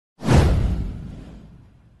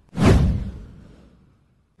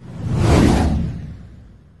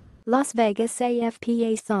Las Vegas AFP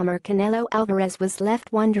A somber Canelo Alvarez was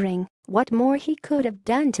left wondering what more he could have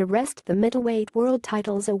done to wrest the middleweight world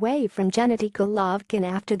titles away from Gennady Golovkin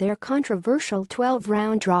after their controversial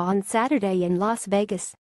 12-round draw on Saturday in Las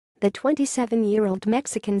Vegas. The 27-year-old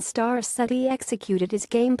Mexican star said he executed his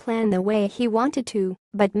game plan the way he wanted to,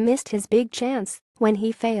 but missed his big chance when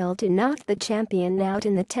he failed to knock the champion out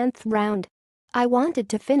in the 10th round. "I wanted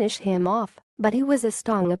to finish him off, but he was a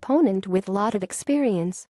strong opponent with a lot of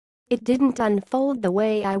experience. It didn't unfold the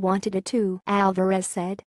way I wanted it to," Alvarez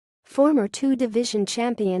said. Former two-division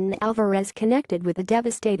champion Alvarez connected with a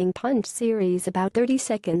devastating punch series about 30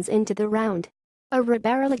 seconds into the round.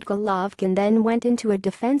 Alvarez-Golovkin then went into a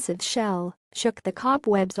defensive shell, shook the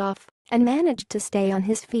cobwebs off, and managed to stay on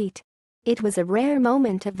his feet. It was a rare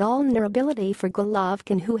moment of vulnerability for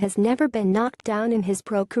Golovkin, who has never been knocked down in his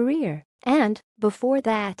pro career, and, before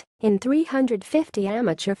that, in 350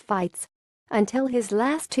 amateur fights. Until his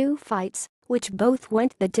last two fights, which both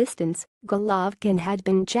went the distance, Golovkin had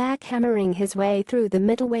been jackhammering his way through the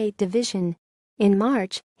middleweight division. In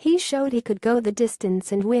March, he showed he could go the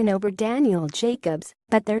distance and win over Daniel Jacobs,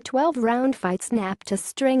 but their 12-round fight snapped a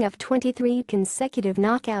string of 23 consecutive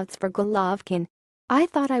knockouts for Golovkin. "I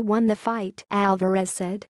thought I won the fight," Alvarez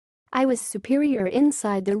said. "I was superior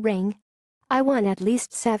inside the ring. I won at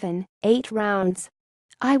least 7, 8 rounds.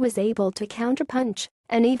 I was able to counterpunch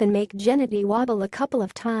and even make Gennady wobble a couple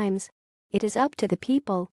of times. It is up to the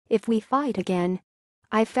people if we fight again.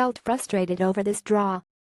 I felt frustrated over this draw."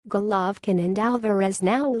 Golovkin and Alvarez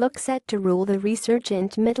now look set to rule the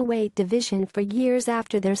resurgent middleweight division for years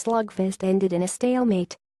after their slugfest ended in a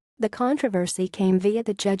stalemate. The controversy came via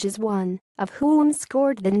the judges, one of whom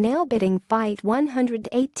scored the nail-biting fight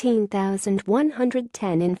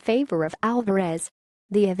 118,110 in favor of Alvarez.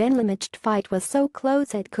 The event-limited fight was so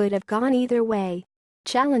close it could have gone either way.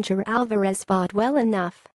 Challenger Alvarez fought well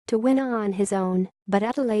enough to win on his own, but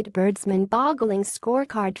Adelaide Bird's mind-boggling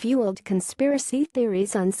scorecard fueled conspiracy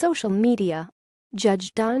theories on social media.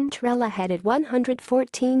 Judge Don Trella had it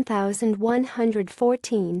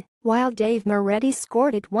 114,114, while Dave Moretti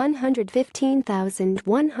scored it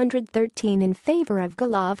 115,113 in favor of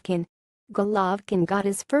Golovkin. Golovkin got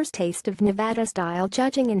his first taste of Nevada-style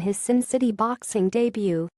judging in his Sin City boxing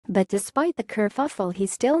debut, but despite the kerfuffle he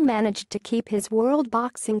still managed to keep his World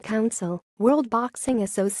Boxing Council, World Boxing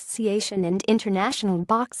Association and International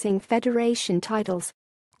Boxing Federation titles.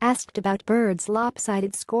 Asked about Bird's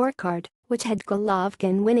lopsided scorecard, which had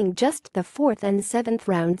Golovkin winning just the 4th and 7th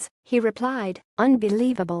rounds, he replied,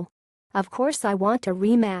 "Unbelievable. Of course I want a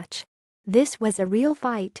rematch. This was a real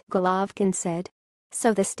fight," Golovkin said.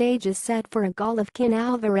 So the stage is set for a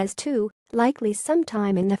Golovkin-Alvarez 2, likely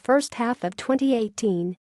sometime in the first half of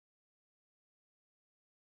 2018.